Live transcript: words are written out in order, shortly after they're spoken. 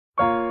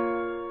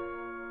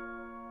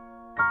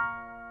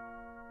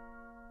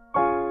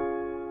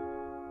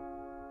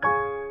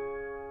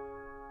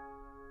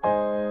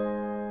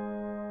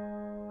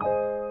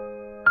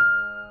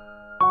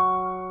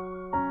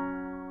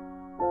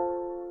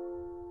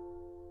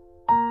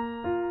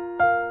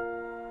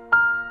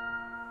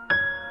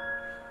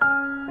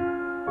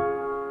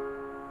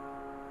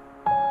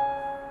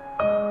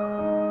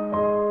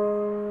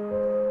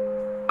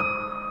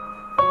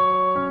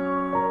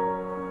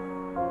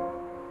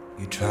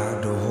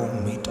tried to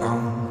hold me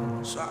down,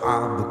 so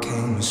I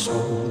became a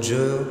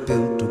soldier,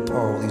 built up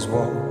all these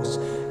walls,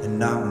 and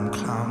now I'm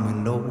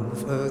climbing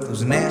over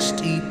those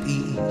nasty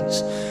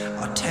bees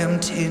are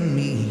tempting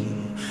me,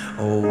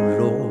 oh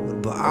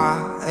Lord, but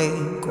I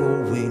ain't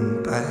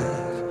going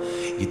back.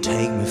 You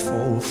take me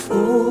for a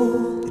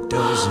fool, it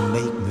doesn't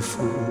make me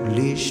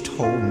foolish.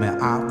 Told me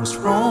I was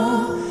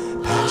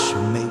wrong,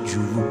 passion made you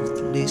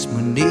ruthless,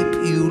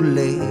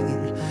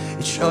 manipulate,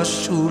 it's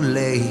just too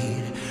late.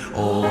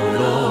 Oh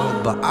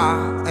Lord, but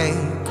I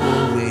ain't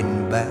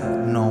going back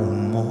no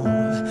more.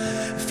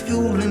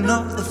 Fueling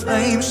up the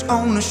flames,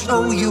 gonna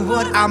show you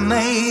what I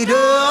made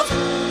of.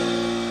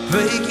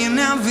 Breaking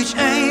every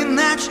chain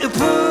that you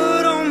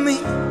put on me.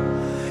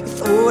 You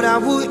thought I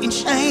wouldn't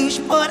change,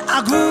 but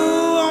I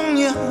grew on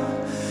you.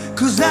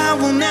 Cause I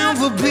will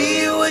never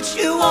be what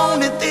you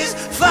wanted. This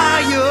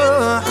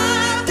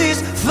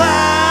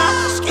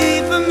fire's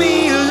keeping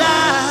me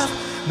alive,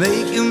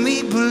 making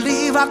me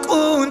believe I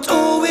couldn't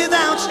do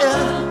without you.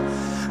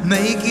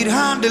 Make it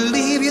hard to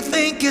leave, you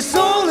think it's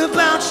all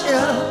about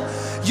you.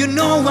 You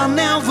know I'll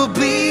never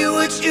be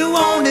what you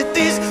wanted.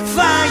 This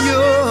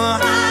fire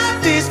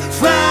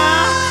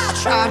I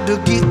tried to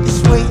get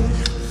this weight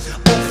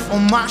off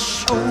on my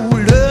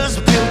shoulders,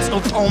 built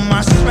up on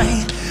my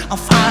strength. I'm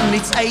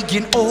finally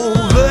taking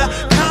over,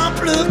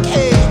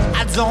 complicate,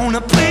 I don't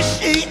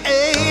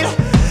appreciate.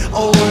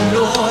 Oh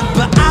Lord,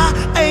 but I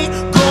ain't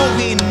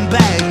going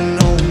back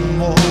no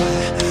more.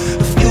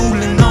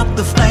 Fueling up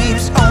the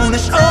flames, gonna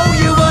show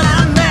you what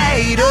I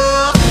made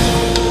of.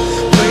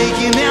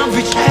 Breaking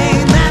every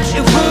chain that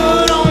you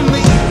put on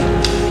me.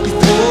 You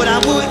thought I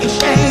wouldn't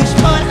change,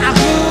 but I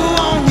grew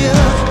on you.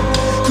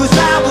 Cause I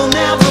will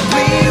never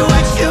be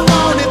what you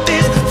wanted.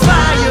 This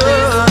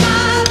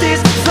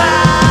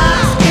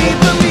fire's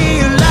keeping me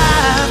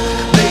alive,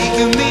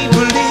 making me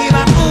believe I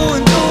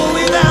couldn't do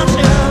without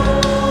you.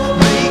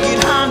 Make it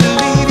hard to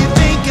leave, you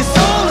think it's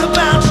all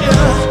about you.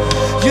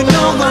 You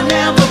know I'll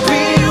never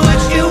be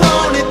what you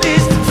wanted.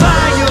 This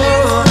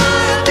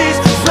fire's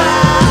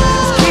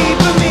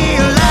keeping me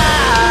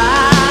alive,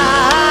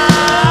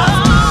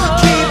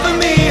 keeping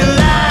me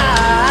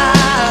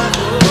alive,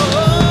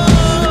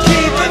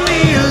 keeping me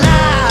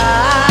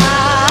alive.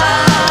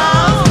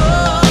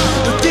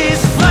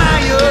 This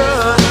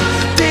fire,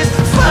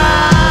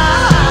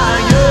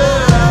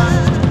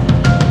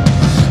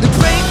 they're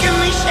breaking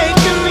me,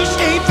 shaking me,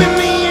 shaping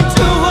me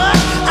into what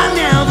I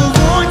never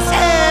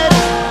wanted.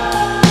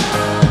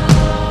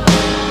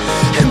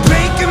 And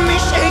breaking me,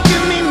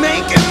 shaking me,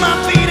 making my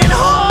beating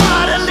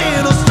heart a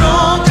little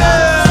stronger.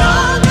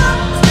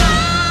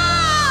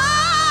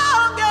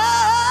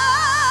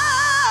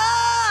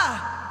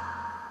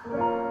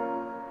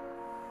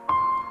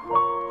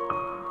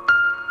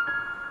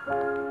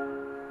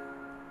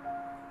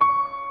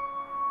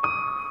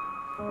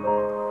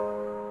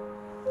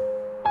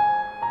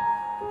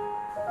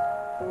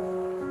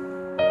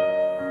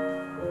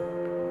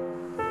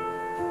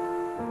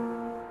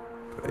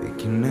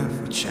 Breaking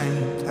every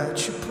chain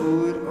that you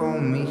put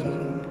on me.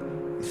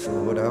 You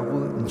thought I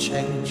wouldn't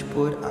change,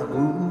 but I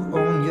grew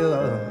on you.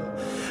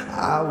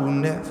 I will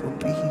never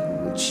be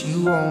what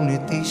you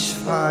wanted. This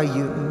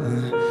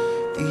fire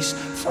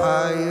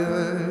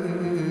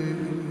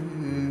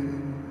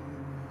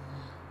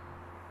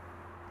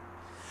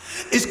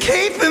is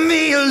keeping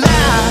me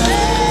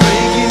alive.